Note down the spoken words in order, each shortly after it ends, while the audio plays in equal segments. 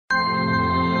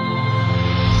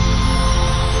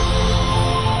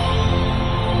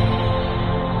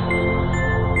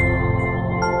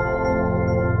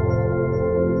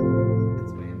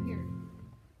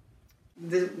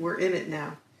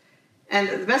And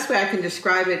the best way I can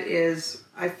describe it is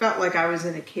I felt like I was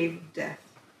in a cave of death,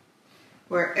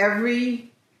 where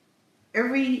every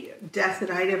death that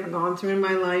I'd ever gone through in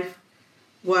my life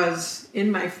was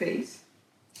in my face.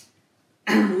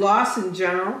 Loss in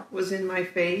general was in my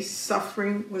face.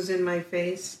 Suffering was in my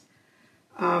face.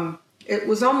 It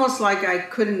was almost like I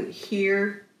couldn't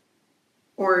hear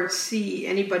or see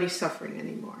anybody suffering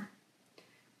anymore.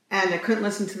 And I couldn't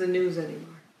listen to the news anymore.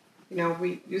 You know,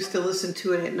 we used to listen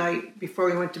to it at night before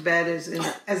we went to bed as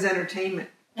entertainment.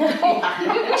 We would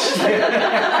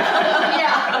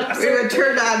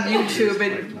turn on YouTube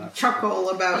and chuckle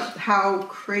about how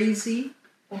crazy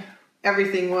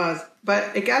everything was.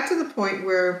 But it got to the point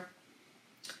where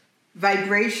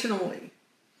vibrationally,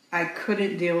 I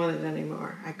couldn't deal with it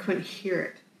anymore. I couldn't hear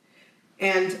it.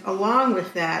 And along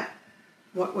with that,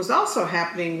 what was also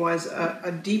happening was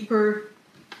a deeper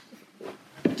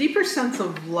sense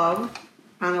of love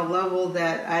on a level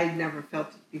that I'd never felt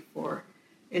it before,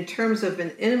 in terms of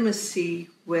an intimacy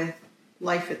with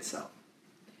life itself.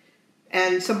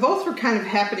 And so both were kind of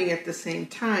happening at the same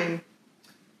time.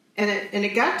 And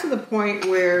it got to the point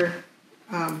where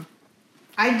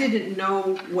I didn't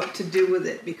know what to do with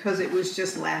it because it was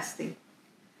just lasting.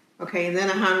 Okay, and then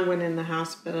Ahana went in the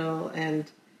hospital and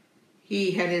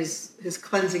he had his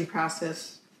cleansing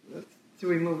process through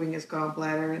removing his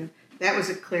gallbladder, and that was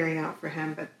a clearing out for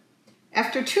him. But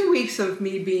after 2 weeks of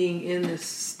me being in this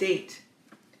state,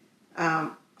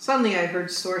 suddenly I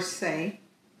heard Source say,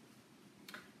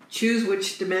 choose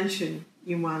which dimension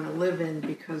you want to live in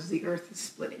because the earth is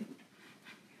splitting.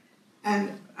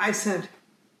 And I said,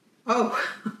 oh,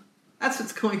 that's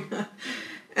what's going on.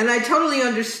 And I totally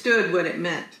understood what it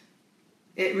meant.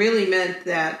 It really meant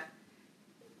that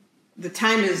the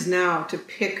time is now to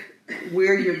pick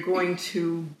where you're going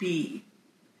to be.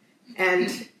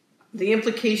 And the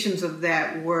implications of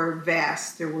that were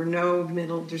vast.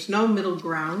 There's no middle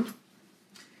ground.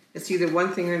 It's either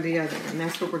one thing or the other, and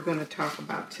that's what we're going to talk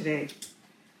about today.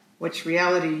 Which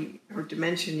reality or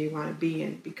dimension you want to be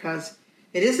in, because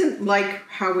it isn't like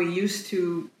how we used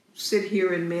to sit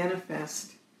here and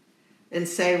manifest and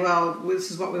say, well,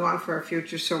 this is what we want for our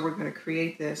future, so we're going to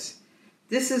create this.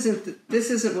 This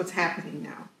isn't what's happening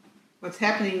now. What's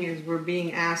happening is we're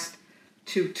being asked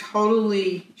to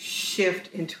totally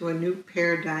shift into a new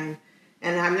paradigm,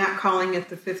 and I'm not calling it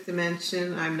the fifth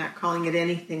dimension. I'm not calling it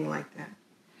anything like that.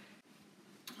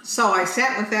 So I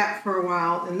sat with that for a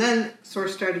while, and then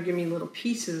Source started giving me little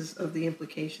pieces of the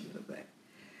implications of that.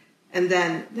 And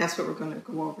then that's what we're going to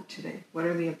go over today. What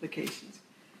are the implications?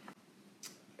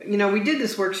 You know, we did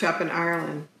this workshop in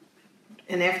Ireland,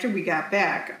 and after we got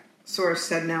back, Source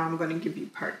said, now I'm going to give you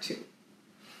part 2.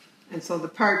 And so the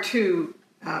part 2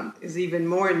 is even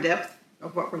more in depth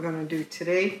of what we're going to do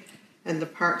today, and the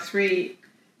part 3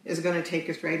 is going to take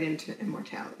us right into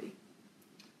immortality.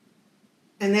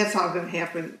 And that's all going to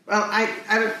happen. Well,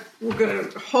 we're going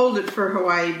to hold it for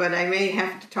Hawaii, but I may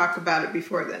have to talk about it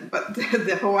before then. But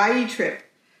the Hawaii trip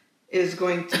is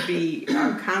going to be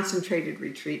a concentrated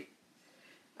retreat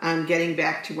on getting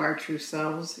back to our true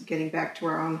selves, getting back to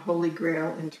our own holy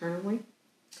grail internally.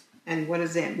 And what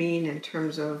does that mean in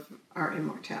terms of our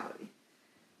immortality?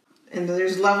 And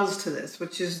there's levels to this,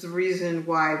 which is the reason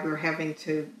why we're having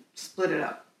to split it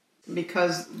up.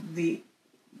 Because the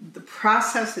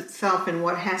process itself and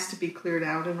what has to be cleared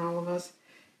out in all of us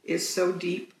is so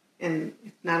deep, and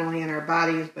not only in our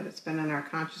bodies, but it's been in our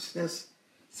consciousness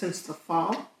since the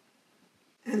fall.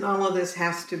 And all of this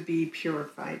has to be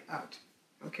purified out.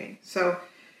 Okay, so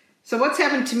what's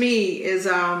happened to me is,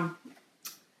 so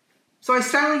I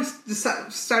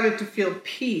started to feel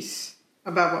peace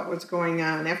about what was going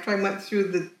on after I went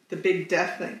through the big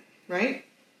death thing, right?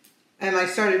 And I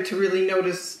started to really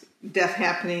notice death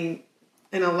happening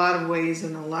in a lot of ways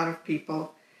and a lot of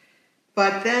people.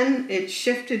 But then it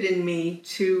shifted in me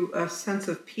to a sense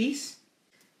of peace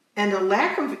and a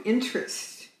lack of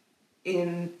interest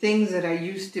in things that I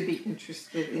used to be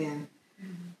interested in.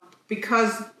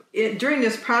 Because during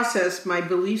this process, my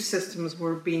belief systems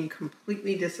were being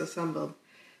completely disassembled.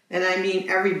 And I mean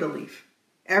every belief.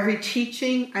 Every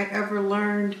teaching I ever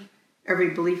learned, every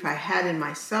belief I had in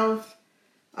myself.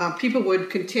 People would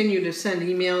continue to send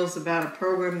emails about a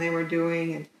program they were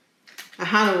doing, and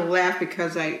Ahana will laugh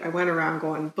because I went around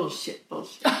going, bullshit.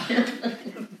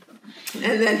 And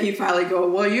then he'd finally go,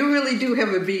 well, you really do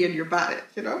have a bee in your bonnet,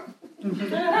 you know?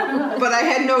 But I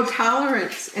had no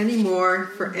tolerance anymore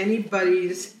for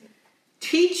anybody's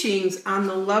teachings on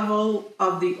the level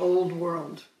of the old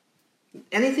world.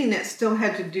 Anything that still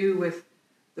had to do with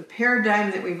the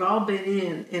paradigm that we've all been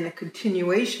in and a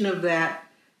continuation of that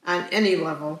on any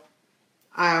level,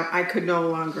 I could no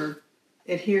longer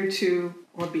adhere to,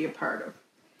 or be a part of.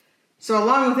 So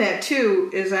along with that too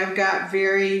is I've got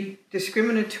very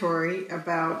discriminatory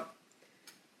about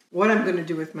what I'm going to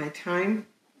do with my time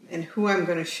and who I'm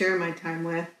going to share my time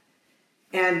with,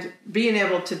 and being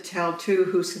able to tell too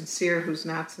who's sincere, who's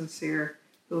not sincere,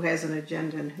 who has an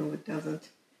agenda and who it doesn't.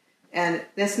 And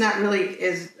that's not really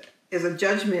is a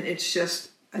judgment, it's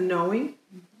just a knowing.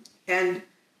 And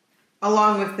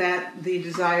along with that, the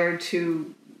desire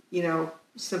to,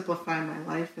 simplify my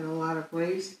life in a lot of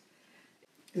ways.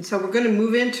 And so we're going to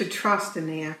move into trust in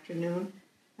the afternoon,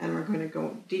 and we're going to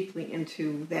go deeply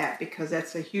into that because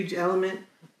that's a huge element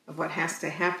of what has to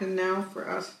happen now for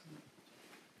us.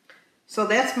 So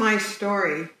that's my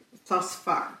story thus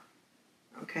far,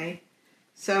 okay?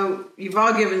 So you've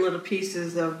all given little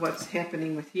pieces of what's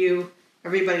happening with you.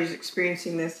 Everybody's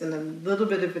experiencing this in a little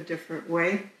bit of a different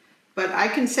way. But I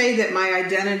can say that my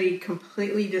identity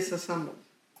completely disassembled.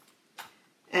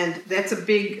 And that's a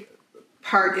big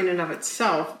part in and of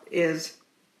itself, is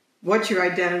what your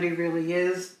identity really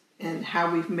is and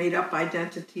how we've made up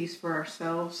identities for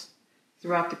ourselves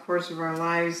throughout the course of our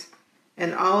lives.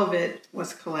 And all of it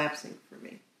was collapsing for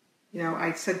me.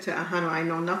 I said to Ahanu, I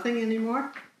know nothing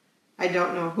anymore. I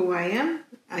don't know who I am.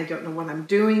 I don't know what I'm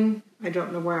doing. I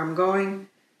don't know where I'm going.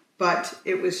 But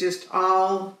it was just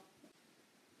all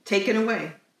taken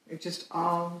away. It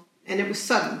was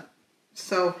sudden.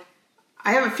 So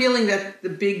I have a feeling that the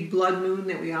big blood moon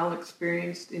that we all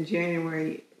experienced in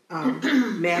January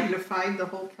magnified the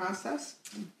whole process.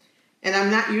 And I'm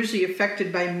not usually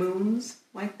affected by moons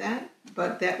like that,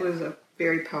 but that was a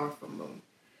very powerful moon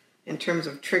in terms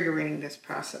of triggering this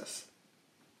process.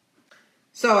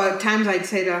 So at times I'd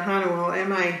say to Ahanu, well,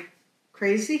 am I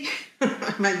crazy?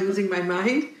 Am I losing my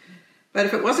mind? But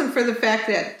if it wasn't for the fact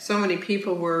that so many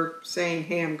people were saying,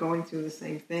 hey, I'm going through the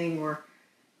same thing, or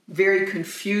very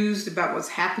confused about what's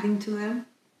happening to them,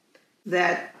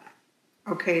 that,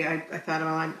 okay, I thought,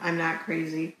 well, I'm not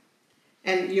crazy.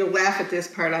 And you'll laugh at this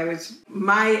part.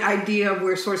 My idea of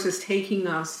where Source is taking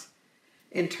us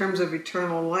in terms of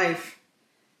eternal life.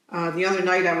 The other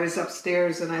night I was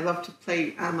upstairs and I love to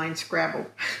play online Scrabble.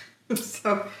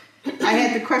 So I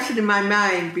had the question in my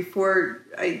mind before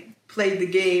I played the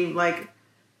game, like,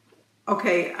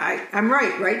 okay, I'm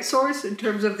right, Source, in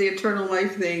terms of the eternal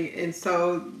life thing. And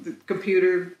so the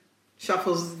computer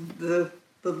shuffles the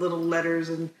little letters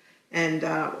and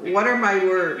what are my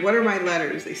words? What are my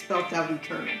letters? They spelled out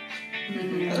eternal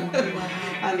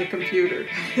on the computer.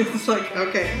 It's like,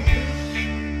 okay.